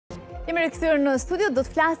Jemi rikthyer në studio, do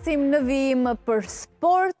të flasim në vijim për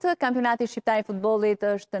sport. Kampionati shqiptar i futbollit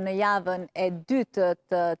është në javën e dytë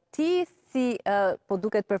të tij, si po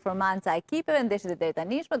duket performanca e ekipeve, ndeshjet e deri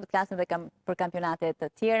tanishme, do të flasim edhe për kampionate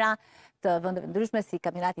të tjera të vendeve ndryshme si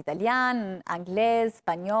kampionati italian, anglez,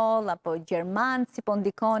 spanjoll apo gjerman, si po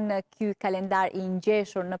ndikon ky kalendar i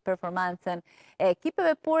ngjeshur në performancën e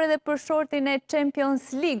ekipeve, por edhe për shortin e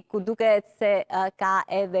Champions League, ku duket se ka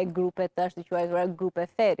edhe grupe të quajtura grupe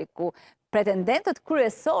feri, ku pretendentët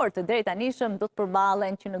kryesor të deri tanishëm do të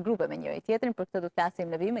përballen që në grupe me njëri tjetrin. Për këtë do të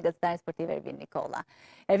flasim në vijim me gazetarin sportiv Ervin Nikolla.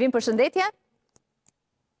 Ervin, përshëndetje.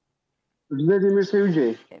 Përshëndetje, mirë se u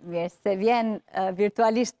gjej. Mirë se vjen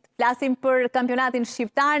virtualisht. Flasim për kampionatin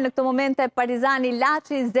shqiptar. Në këtë momente Partizani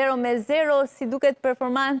Laçi 0-0, si duket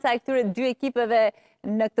performanca e këtyre dy ekipeve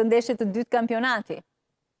në këtë ndeshje të dytë kampionati.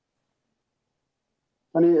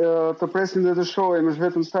 Tani të presim dhe të shohim, është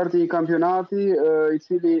vetëm starti i kampionati, i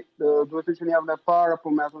cili duhet të që në javën e parë,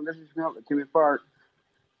 apo me ato ndeshje që kemi parë,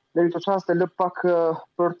 deri në këtë çast e lë pak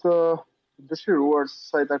për të dëshiruar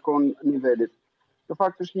sa i takon nivelit. Në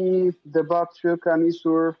fakt është një debat që ka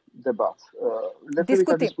nisur debat. Le të kemi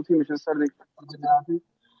ka diskutime që në startin e kampionatit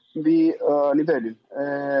mbi nivelin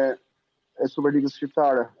e Superligës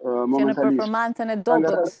shqiptare momentalisht. Që në performancën e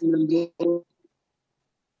dobët.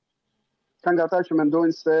 Ka nga ata që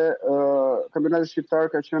mendojnë se kampionati shqiptar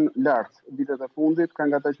ka qenë lart vitet e fundit, ka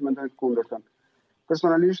nga ata që mendojnë të kundërtën.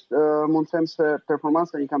 Personalisht mund të them se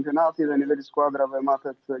performanca e një kampionati dhe niveli i skuadrave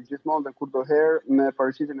matet gjithmonë dhe kudoherë me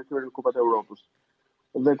paraqitjen e tyre në Kupat e Evropës.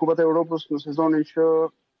 Dhe Kupat e Evropës në sezonin që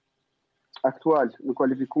aktual në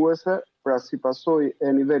kualifikuese, pra si pasojë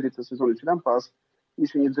e nivelit të sezonit që kanë pas,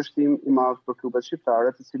 ishte një dështim i madh për klubet shqiptare,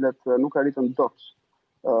 të cilat nuk arritën dot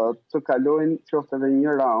të kalojnë qoftë edhe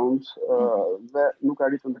një round dhe nuk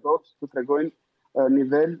arritën dot të tregojnë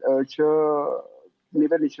nivelin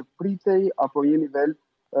që pritej apo një nivel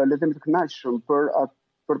le të themi të kënaqshëm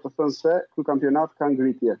për të thënë se ky kampionat ka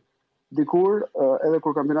ngritje. Dikur edhe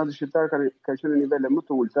kur kampionati shqiptar ka qenë në nivele më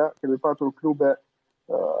të ulta, kemi patur klube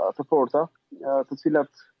të forta, të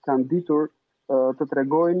cilat kanë ditur të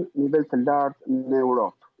tregojnë nivel të lartë në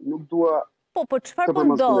Europë. Nuk dua Po çfarë po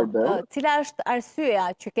ndodh? Cila është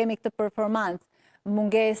arsyeja që kemi këtë performancë?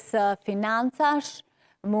 Mungesë financash,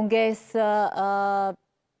 mungesë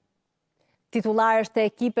titullarësh të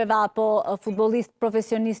ekipeve apo futbollistë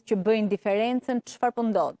profesionistë që bëjnë diferencën? Çfarë po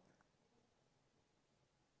ndodh?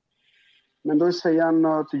 Mendoj se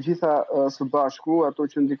janë të gjitha së bashku ato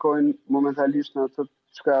që ndikojnë momentalisht në atë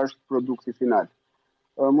çka është produkti final.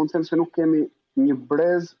 Mund të them se nuk kemi një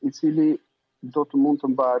brez i cili do të mund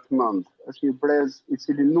të mbahet mend. Është një brez i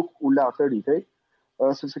cili nuk u la të rritej,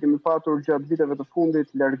 sepse kemi patur gjatë viteve të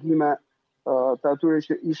fundit largime të atyre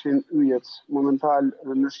që ishin yjet momental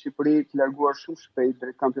në Shqipëri të larguar shumë shpejt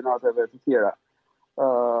drejt kampionateve të tjera.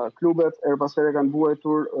 Klubet her pas here kanë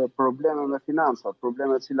buetur probleme me financat,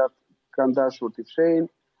 probleme të cilat kanë dashur të fshehin,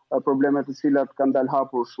 probleme të cilat kanë dalë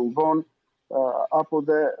hapur shumë vonë, apo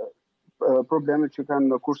dhe probleme që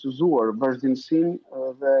kanë kursëzuar vazhdimsinë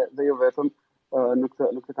dhe jo vetëm në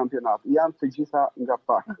këtë kampionat. Janë të gjitha nga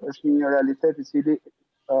pak. Është një realitet i cili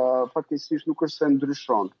fatkeqësisht nuk është se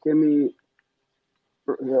ndryshon. Kemi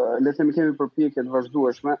përpjekje të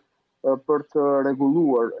vazhdueshme për të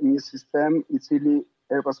rregulluar një sistem i cili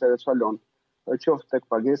her pas here çalon, qoftë tek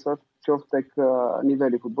pagesat, qoftë tek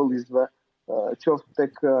niveli i futbollistëve, qoftë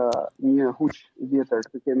tek një huq vjetër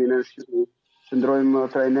që kemi në Shqipëri, që ndrojmë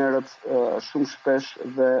trajnerët shumë shpesh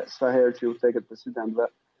dhe sa herë që u teket presidentëve.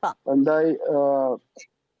 Prandaj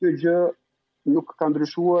kjo gjë nuk ka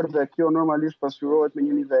ndryshuar dhe kjo normalisht pasqyrohet me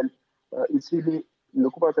një nivel i cili në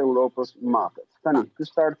Kupat e Europës matet. Tani, ky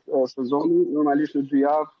start sezoni normalisht në 2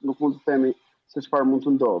 javë nuk mund të themi se çfarë mund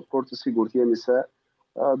të ndodhë, por të sigurt jemi se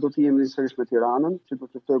do të jemi sërish me Tiranën, që do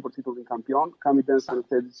të luftojë për titullin kampion. Kam idenë se në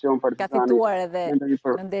këtë edicion Partizani ka fituar edhe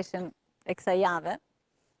në ndeshjen e kësaj jave.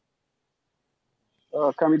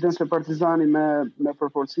 Kam idenë se Partizani me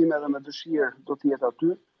përforcime dhe me dëshirë do të jetë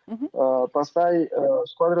aty. Pastaj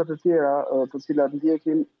skuadrat e tjera të cilat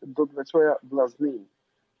ndjekin do të veçoja vllaznin.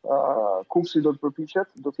 Kupsi do të përpiqet,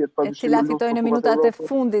 do të jetë padyshim. E cila fitoi në minutat e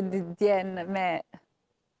fundit djen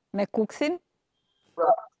me Kuksin?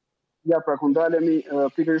 Pra ku ndalemi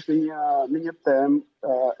pikërisht në një temë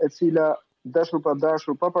e cila dashur pa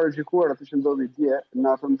dashur, pa paraqikuar atë që ndodhi dje në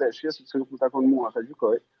atë ndeshje, sepse nuk më takon mua ta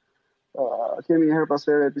gjykoj. Kemi her pas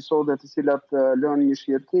here episode të cilat lën një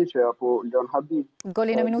shihet keqe apo lën habi.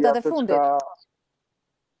 Goli në minutat e fundit.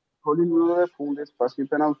 Goli në minutat e fundit pas një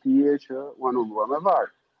penalltie që u anullua me VAR.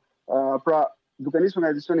 Pra duke nisur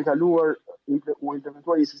nga edicioni i kaluar, u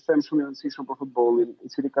implementua një sistem shumë i rëndësishëm për futbollin, i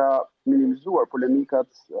cili ka minimizuar polemikat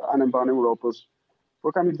anë mban Europës,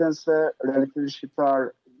 por kam idenë se realiteti shqiptar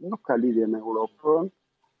nuk ka lidhje me Europën.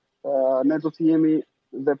 Ne do të jemi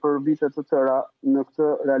dhe për vite të tëra në këtë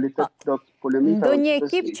realitet plot polemika. Ndonjë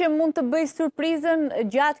ekip që mund të bëjë surprizën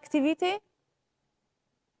gjatë këtij viti?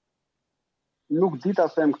 Nuk di ta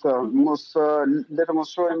them këtë, le të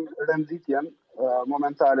mos shohim renditjen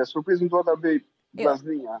momentale. Surprizën do ta bëj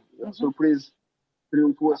Vllaznia, surprizë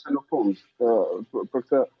triumfuese në fund. Për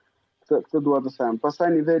këtë dua të them. Pastaj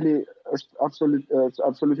niveli është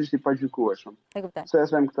absolutisht i pagjykueshëm. Se e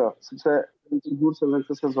them këtë, sepse jam sigurt se në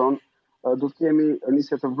këtë sezon do të kemi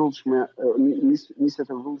nisje të vrullshme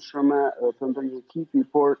të ndonjë ekipi,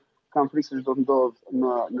 por kam frikë se ç'do të ndodhë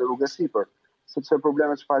në rrugën e sipër, sepse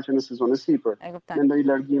problemet shfaqen në sezonin e sipër. Me ndonjë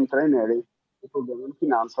largim trajneri, probleme në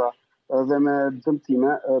financa dhe me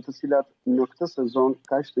dëmtime të cilat në këtë sezon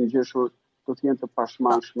kaq të ngjeshur do të jenë të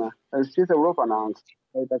pashmangshme. Është gjithë Europa në angst.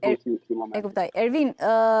 E kuptoj. Ervin,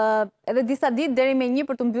 edhe disa ditë deri me 1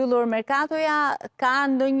 për të mbyllur merkatoja, ka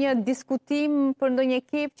ndonjë diskutim për ndonjë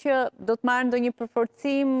ekip që do të marrë ndonjë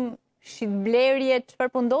përforcim, shitblerje,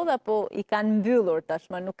 çfarë po ndodh apo i kanë mbyllur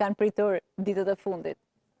tashmë, nuk kanë pritur ditët e fundit?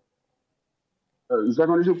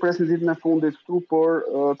 Zakonisht nuk presin ditën e fundit këtu, por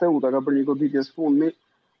Teuta ka bërë një goditje së fundmi,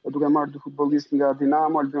 duke marrë 2 futbollistë nga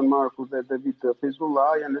Dinamo, Albion Marku dhe David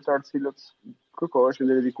Feyzullah, janë lojtarë të cilët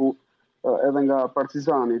kërkoheshin deri diku edhe nga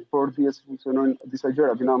Partizani, por dihet se funksionojnë disa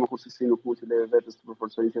gjëra. Dinamo kurse nuk mund të lejë vetes të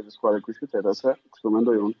përforcojë një skuadër kryeqytetase, kështu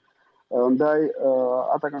mendoj unë. Ndaj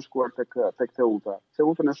ata kanë shkuar tek Teuta.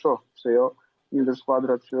 Teutën e shoh, pse jo, një ndër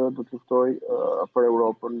skuadrat që do të luftojë për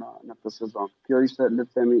Europën në këtë sezon. Kjo ishte, le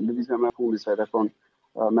të themi, lëvizja më e fundit sa i takon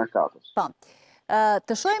merkatos. Po.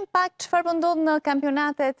 Të shohim pak çfarë po ndodh në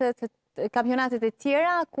kampionatet e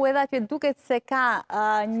tjera, ku edhe atje duket se ka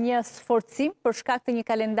një sforcim për shkak të një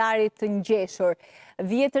kalendari të ngjeshur.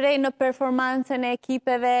 Vihet re në performancën e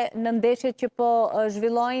ekipeve në ndeshjet që po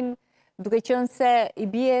zhvillojnë, duke qenë se i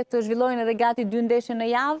bie të zhvillojnë edhe gati 2 ndeshje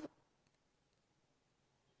në javë?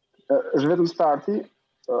 Është vetëm starti.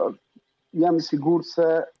 Jam i sigurt se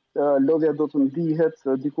lodhja do të ndihet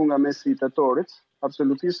diku nga mesi i tetorit,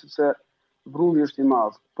 absolutisht, sepse vrulli është i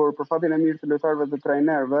madh. Por për fatin e mirë të lojtarëve dhe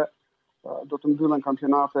trajnerëve, do të mbyllen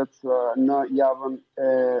kampionatet në javën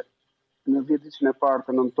në 10 ditën e parë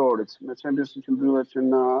të nëntorit, me Champions League që mbyllet që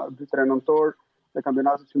në 2-3 nëntor dhe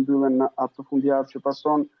kampionatet që mbyllen në atë fundjavë që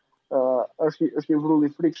pason. Është një vrull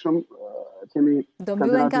i frikshëm. Do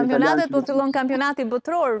mbyllen kampionatet, po fillon kampionati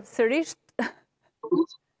botëror sërish.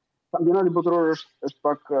 Kampionati botëror është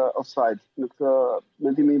pak offside në këtë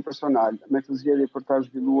mendimin im personal, me këtë zgjedhje për ta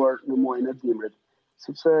zhvilluar në muajin e dimrit,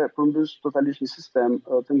 sepse përmbys totalisht një sistem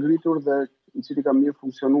të ngritur dhe i cili ka mirë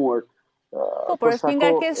funksionuar. Po, por është një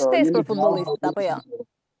ngarkesë shtesë për futbollistët, apo jo?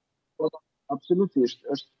 Absolutisht.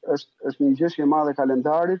 Është një gjeshje e madhe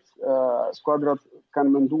kalendarit. Skuadrat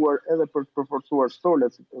kanë menduar edhe për të përforcuar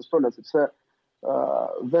stolet, sepse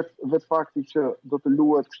vetë fakti që do të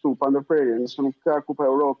luhet kështu pa ndërprerje, nëse nuk ka Kupa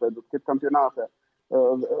Europe, do të ketë kampionate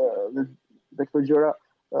dhe këto gjëra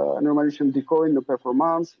normalisht që ndikojnë në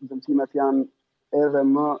performancë, dëmtimet janë edhe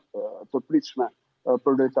më të pritshme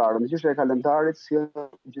për lojtarët. Në gjeshje e kalendarit sjell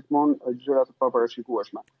gjithmonë gjëra të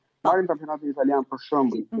paparashikueshme. Marrim kampionatin italian për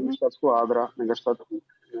shembull, me 7 skuadra, nga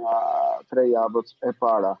 3 javët e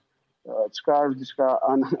para. Çka është diçka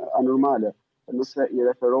anormale nëse i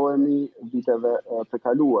referohemi viteve të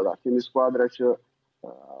kaluara. Kemi skuadra që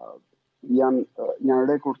janë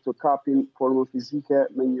rekord të kapin formën fizike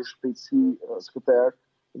me një shpejtësi skëter,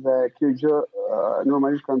 dhe kjo gjë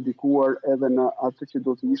normalisht ka ndikuar edhe në atë që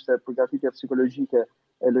do të ishte përgatitja psikologjike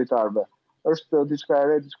e lojtarëve. Është diçka e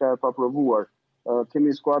re, diçka e paprovuar.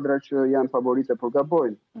 Kemi skuadra që janë favorite për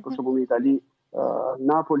gabojnë. Për shembull në Itali,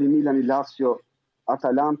 Napoli, Milan, Lazio,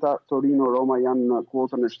 Atalanta, Torino, Roma janë në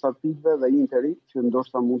kuotën e 7 pikëve dhe Interi, që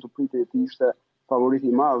ndoshta mund të pritet të ishte favorit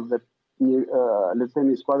i madh dhe le të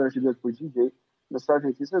themi skuadra që duhet përgjigjej në startin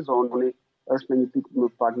e këtij sezoni është me një pikë më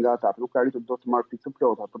pak nga ata. Nuk ka arritur dot të marrë pikë të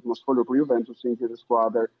plota, për të mos folur për Juventus, një tjetër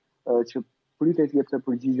skuadër që pritet të jepte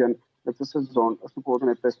përgjigjen në këtë sezon, është në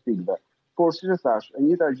kuotën e 5 pikëve. Por siç e thash, e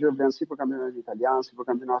njëjta gjë vlen si për kampionatin italian, si për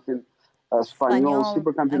kampionatin spanjoll, si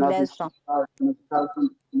për kampionatin shqiptar në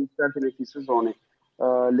startin e këtij sezoni.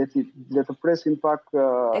 Le të presim pak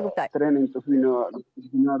trenin të hyjë në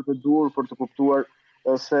dinar të dur për të kuptuar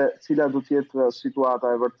se cila do të jetë situata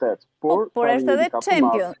e vërtet. Por është edhe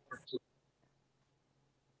champion.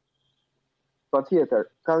 Patjetër,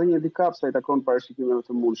 ka dhe një handicap sa i takon parashikimeve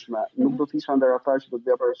të mundshme. Nuk do të isha ndër ata që do të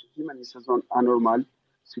bëja parashikime një sezon anormal,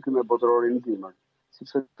 si ky me Botërorin në dimër.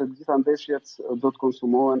 sepse të gjitha ndeshjet do të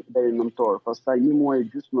konsumohen deri në nëntor. Pastaj 1 muaj e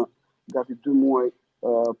gjysmë, gati 2 muaj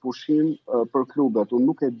pushim për klubet. Unë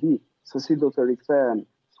nuk e di se si do të rikthehen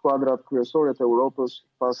skuadrat kryesore të Europës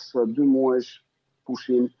pas 2 muajsh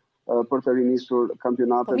pushim për të rinisur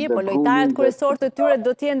kampionatet. Po mirë, po lojtarët kryesorë të tyre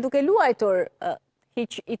do të jenë duke luajtur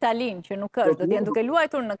hiç Italin, që nuk është, do të jenë duke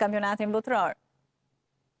luajtur në kampionatin botëror.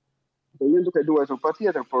 Do jenë duke luajtur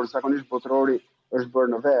patjetër, por zakonisht botërori është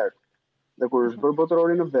bërë në verë. Dhe kur është bërë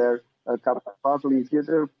botërori në verë, ka patur një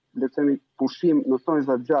tjetër, le të themi, pushim në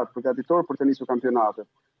thonjza gjatë përgatitor për të nisur kampionatet.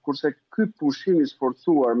 Kurse ky pushim i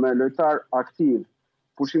sforcuar me lojtar aktiv,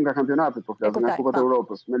 pushim nga kampionatet, po flas nga Kupat e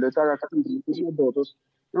Europës, me lojtar aktiv në botës,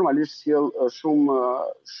 normalisht sjell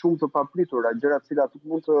shumë të papritura, gjëra të cilat nuk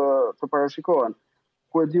mund të parashikohen.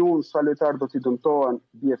 Ku e di unë sa lojtar do t'i dëmtohen,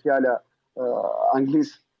 bie fjala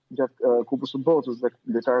anglisë gjatë Kupës së Botës dhe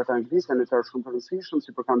lojtarët anglisë janë lojtarë shumë të rëndësishëm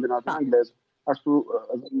si për kampionatin anglez, ashtu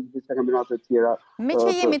edhe në disa kampionate të tjera të Europës. Me që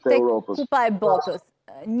jemi tek Kupa e Botës,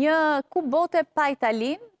 një kupë bote pa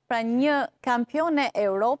Italinë, pra një kampione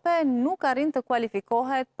Europe nuk arrin të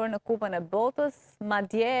kualifikohet për në Kupën e Botës,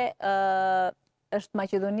 madje është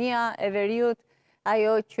Maqedonia e Veriut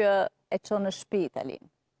ajo që e çon në shtëpi Italinë,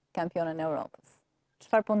 kampionën e Europës.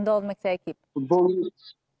 Çfarë po ndodh me këtë ekip?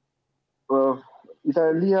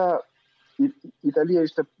 Italia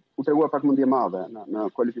ishte u tregua pak mendje madhe në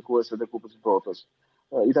kualifikueset e Kupës së Botës.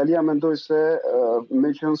 Italia mendoi se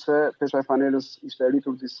meqense pesha e fanelës ishte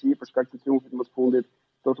rritur disi për shkak të triumfit më të fundit,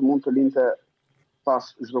 do të mund të linte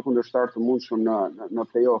pas çdo kundërshtar të mundshëm në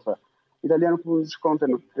play-offe. Italia nuk mund të shkonte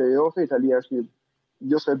në play-offe, Italia është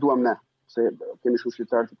jo se e duam ne, se kemi shumë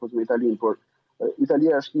shqiptarë tifozë me Italinë, por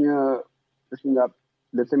Italia është një nga,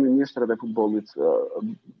 le të themi, mjeshtrat e futbollit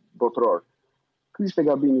botëror. Ky ishte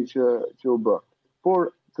gabimi që u bë.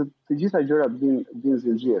 Por të gjitha gjërat vinë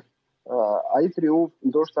zinxhir. Ai triumf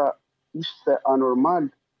ndoshta ishte anormal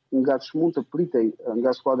nga ç'mund të pritej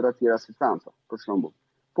nga skuadra të tjera si Franca, për shembull.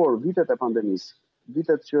 Por vitet e pandemisë,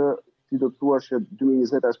 vitet që ti do të thuash që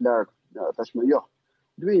 2020 është larg, tashmë jo.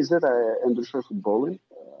 2020 e ndryshoi futbollin,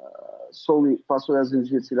 solli pasoja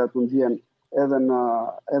zinxhir të cilat u ndjen edhe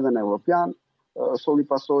në Europian, solli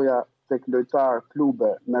pasoja tek lojtar,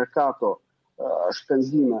 klube, merkato,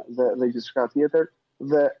 shpenzime dhe gjithçka tjetër,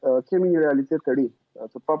 dhe kemi një realitet të ri,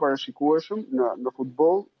 të paparashikueshëm në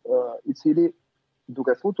futboll, i cili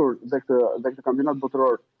duke futur dhe këtë kampionat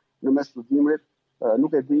botëror në mes të dimrit,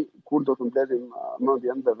 nuk e di kur do të mbledhim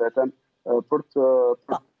mendjen dhe veten për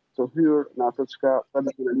të hyrë në atë çka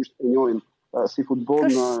tradicionalisht e njohim si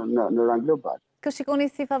futboll në rang global. Kë shikoni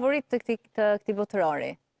si favorit të këtij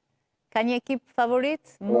botërori? Ka një ekip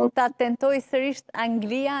favorit? Mund ta tentojë sërish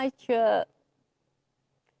Anglia që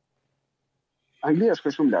Anglia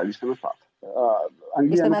është shumë larg, ishte me fat.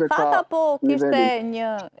 Ishte me fat apo kishte një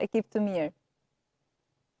ekip të mirë?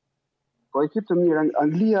 Po ekip të mirë,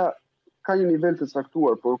 Anglia ka një nivel të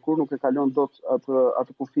caktuar, por kur nuk e kalon dot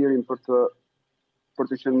atë kufirin për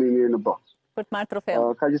të qenë më i mirë në botë. Për të marrë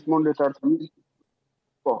trofeun. Ka gjithmonë lojtarë të mirë.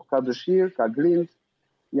 Po, ka dëshirë, ka grind,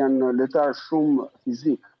 janë lojtarë shumë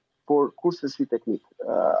fizik, por kurse si teknik.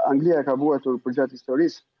 Anglia e ka vuajtur përgjatë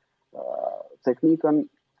historisë teknikën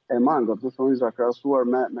e mangët, do thonë krahasuar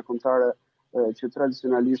me kombëtare që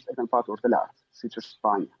tradicionalisht e kanë patur të lartë, siç është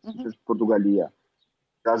Spanja, siç është Portugalia,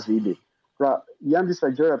 Brazili. Pra, janë disa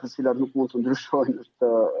gjëra të cilat nuk mund të ndryshojnë,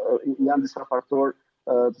 janë disa faktorë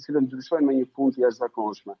të cilët ndryshojnë me një punë të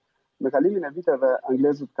jashtëzakonshme. Me kalimin e viteve,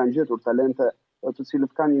 anglezët kanë gjetur talente të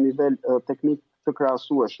cilët kanë një nivel teknik të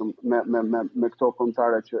krahasueshëm me këto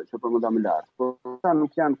kombëtare që përmenda më lart. Por ata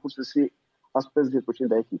nuk janë kurse as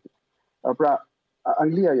 50% e ekipit. Pra,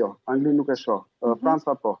 Anglia jo, Anglia nuk e shoh.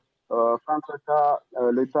 Franca po. Franca ka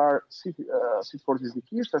lojtar si të fortë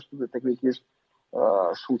fizikisht, ashtu dhe teknikisht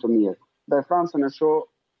shumë të mirë. Dhe Francën e shoh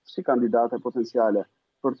si kandidate potenciale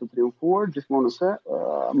për të triumfuar, gjithmonë nëse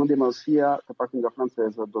mendjemësia të paktën nga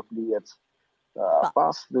francezët do të lihet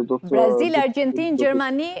pas dhe do të Brazil, Argentinë,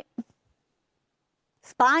 Gjermani,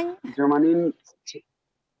 Spanjë.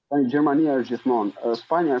 Gjermania është gjithmonë.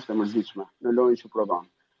 Spanja është e mërzitshme në lojën që provon.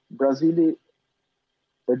 Brazili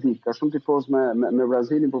e di, ka shumë tifoz me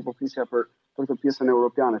Brazilin, por po flisja për të pjesën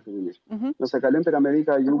europiane fillimisht. Nëse kalojmë tek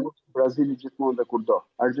Amerika e Jugut, Brazili gjithmonë dhe kurdo.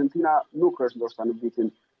 Argentina nuk është ndoshta në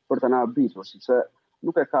vitin për të na habitur, sepse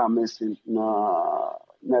nuk e ka Messi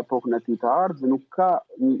në epokën e tij të ardhmë, nuk ka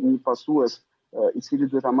një pasues i cili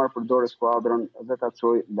duhet ta marrë përdore skuadrën dhe ta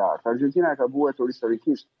çojë lart. Argentina e ka vuajtur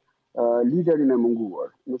historikisht liderin e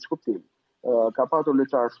munguar, në ç'kuptim. Ka patur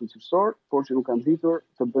lojtarë shumë cilësor, por që nuk kanë ditur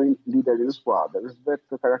të bëjnë liderin në skuadër. Është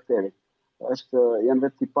vetë karakteri. Janë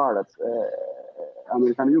vetë tiparet e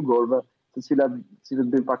amerikanë jugorëve të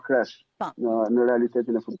cilët bëjnë pak kresh në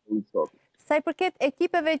realitetin e futbollit sot. Sa i përket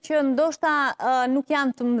ekipeve që ndoshta nuk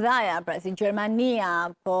janë të mëdhaja, pra si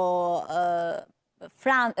Gjermania, po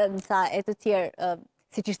Franca e të tjerë,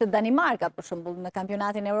 siç ishte Danimarka për shembull në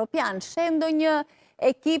kampionatin evropian, sheh ndonjë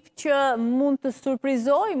ekip që mund të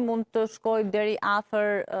surprizojë, mund të shkojë deri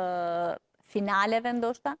afër finaleve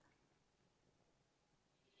ndoshta?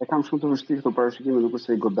 E kam shumë të vështirë këto parashikime, nuk është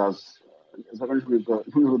se i godas. Zakonisht nuk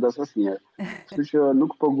i godas asnjëherë. Kështu që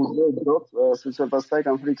nuk po guxoj dot, sepse pastaj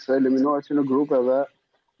kam frikë se eliminohet që në grupe dhe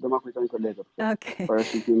do ma kujtojnë kolegët. Okej.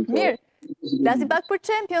 Mirë. Flasim pak për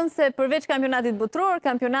Champions, se përveç kampionatit botëror,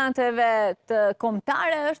 kampionateve të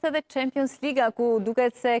kombëtare, është edhe Champions Liga, ku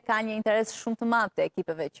duket se ka një interes shumë të madh të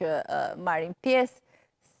ekipeve që marrin pjesë.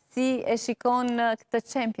 Si e shikon këtë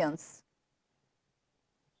Champions?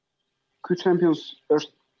 Ky Champions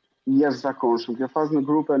është jashtëzakonshëm. Kjo fazë në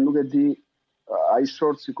grupe nuk e di ai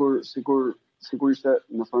short sikur ishte,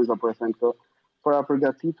 në thonjza po e them këtë, para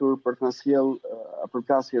përgatitur për të na sjell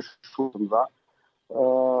përplasje shumë të mëdha.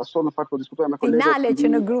 Sot në fakt po diskutoja me kolegët. Finale që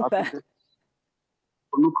në grupe.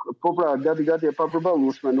 Po pra, gati e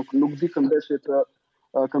papërballueshme, nuk di këndeshje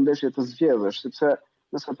të zgjedhësh, sepse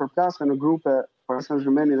nëse përplasen në grupe Paris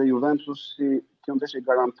Saint-Germain dhe Juventusi, kjo ndeshje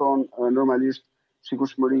garanton normalisht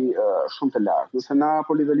shikueshmëri shumë të lartë. Nëse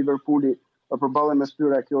Napoli dhe Liverpooli përballen mes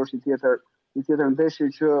tyre, kjo është një tjetër ndeshje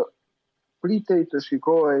që pritej të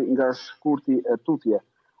shikohej nga shkurti e tutje.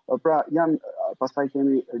 Pra, pastaj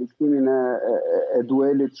kemi rikthimin e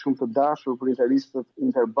duelit shumë të dashur për interistët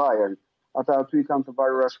Inter-Bayern. Ata aty kanë të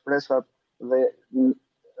varura shpresat dhe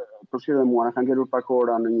përfshirë dhe mua, në kanë ngelur pak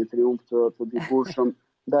ora në një triumf të dikurshëm,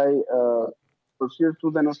 ndaj përfshirë tu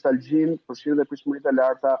dhe nostalgjin, përfshirë dhe pritshmëritë e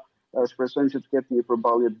larta, shpresojmë që të ketë një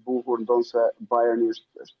përballje të bukur, ndonse Bayerni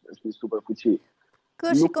është një superfuqi. Kë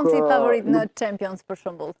është shikon si favorit në Champions për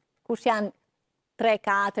shembull? Kush janë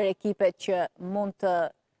 3-4 ekipet që mund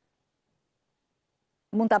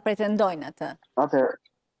ta pretendojnë atë? Atëherë,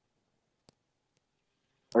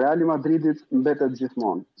 Reali Madridit mbetet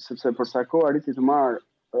gjithmonë, sepse për sa kohë arriti të marrë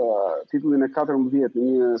titullin e 14 në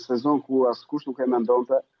një sezon ku askush nuk e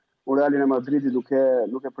mendonte, Realin e Madridit nuk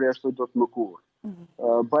e përjashtoi dot më kurrë.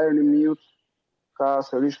 Bayern Munich ka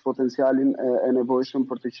sërish potencialin e nevojshëm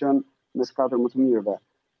për të qenë mes 4 më të mirëve.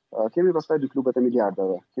 Kemi pastaj dy klubet e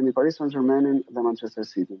miliardave. Kemi Paris Saint-Germainin dhe Manchester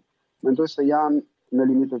City. Mendoj se janë në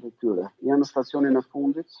limitet e tyre. Janë në stacionin e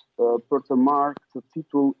fundit për të marrë këtë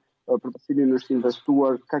titull për të cilin është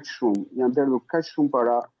investuar kaq shumë. Janë derdhur kaq shumë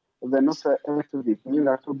para dhe nëse edhe këtë vit një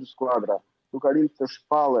nga këto dy skuadra nuk arrin të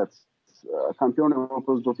shpallet kampioni i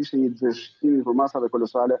Europës, do të ishte një dështim për masave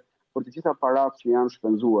kolosale për të gjitha paratë që janë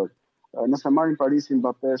shpenzuar. Nëse marrin Parisin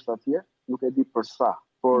Mbappé është atje, nuk e di për sa,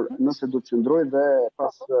 por nëse do të qëndroj dhe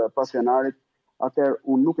pas janarit, atëherë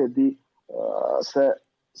unë nuk e di se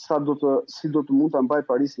si do të mund ta mbaj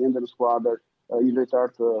Parisi ende në skuadër një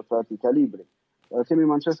lojtar të atij kalibri. Kemi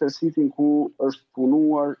Manchester City ku është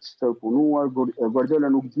punuar, stërpunuar,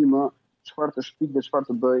 Guardiola nuk di më çfarë të shpik dhe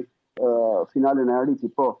çfarë të bëj, finalen e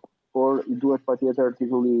arriti por i duhet patjetër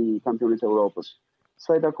titulli i kampionit të Europës.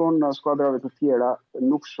 Sa i takon skuadrave të tjera,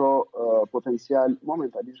 nuk shoh potencial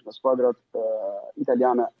momentalisht nga skuadrat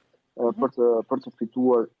italiane për të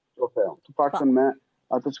fituar trofeun. Të paktën me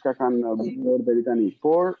atë çka kanë bërë deri tani,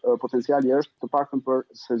 por potenciali është të paktën për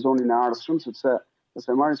sezonin e ardhshëm, sepse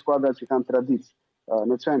nëse marrin skuadrat që kanë traditë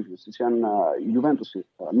në Champions, siç janë Juventusi,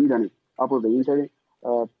 Milani apo dhe Interi,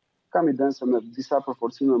 kam idenë se me disa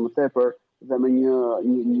përforcime më tepër dhe me një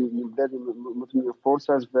mbledhje më të mirë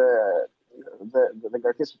forcash dhe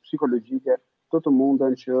ngarkesë psikologjike të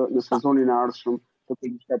munden që në sezonin e ardhshëm të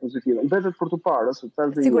bëjë diçka pozitive. Mbetet për të parë, se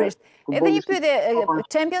tashmë sigurisht. Edhe një pyetje,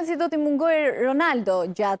 Championsi do t'i mungojë Ronaldo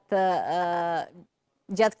gjatë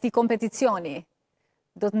këtij kompeticioni.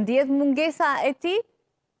 Do të ndihet mungesa e tij?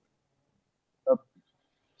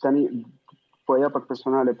 Tani po ja pak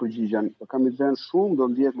personale përgjigjen. Kam idenë shumë do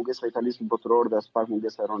ndihet mungesa e Italisë në botëror dhe as pak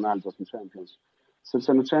mungesa e Ronaldos në Champions.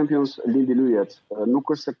 Sepse në Champions lindi lyjet. Nuk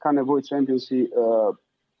është se ka nevojë Championsi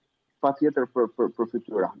patjetër për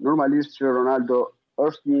fytyra. Normalisht që Ronaldo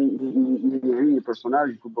është një personazh,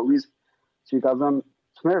 një futbollist që i ka dhënë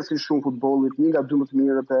tmerrsi shumë futbollit, një nga 12 më të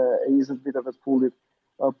mirët e 20 viteve të fundit,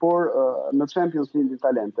 por në Champions lindin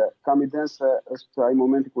talente. Kam idenë se është ai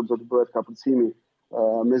momenti kur do të bëhet kapërcimi.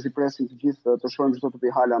 Mezi presin të gjithë të shohim çdo të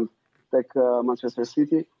bëj Haaland tek Manchester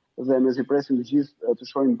City dhe mezi presin të gjithë të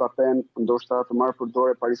shohim Mbappén ndoshta të marrë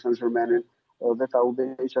përdore Paris Saint-Germainin dhe ta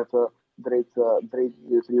udhëheqë atë drejt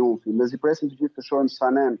një triumfi. Mezi presin të gjithë të shohim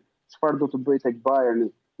Sanen çfarë do të bëj tek Bayerni,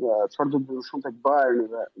 çfarë do të bëjë shumë tek Bayerni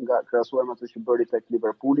dhe nga krahasuar me atë që bëri tek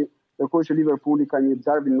Liverpooli, ndërkohë që Liverpooli ka një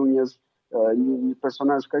Darwin Nunez një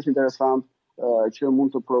personazh kaq interesant që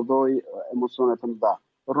mund të prodhoj emocione të mëdha.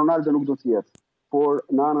 Ronaldo nuk do të jetë, por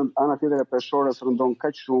në ana tjetër e peshorës rëndon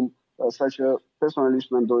kaq shumë saqë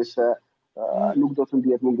personalisht mendoj se nuk do të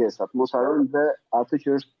ndihet mungesat. Mos harrojmë dhe atë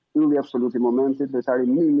që është ylli absolut i momentit, lojtari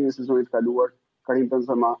më i mirë i sezonit të kaluar, Karim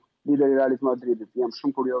Benzema, lideri i Realit Madridit. Jam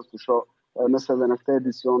shumë kurioz të shoh nëse edhe në këtë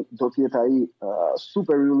edicion do të jetë ai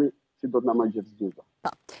super ylli që do të na marrë gjithë gjithë.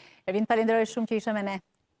 Po. Ervin, falenderoj shumë që ishe me ne.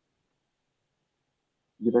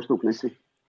 Gjithashtu, kënaqësi.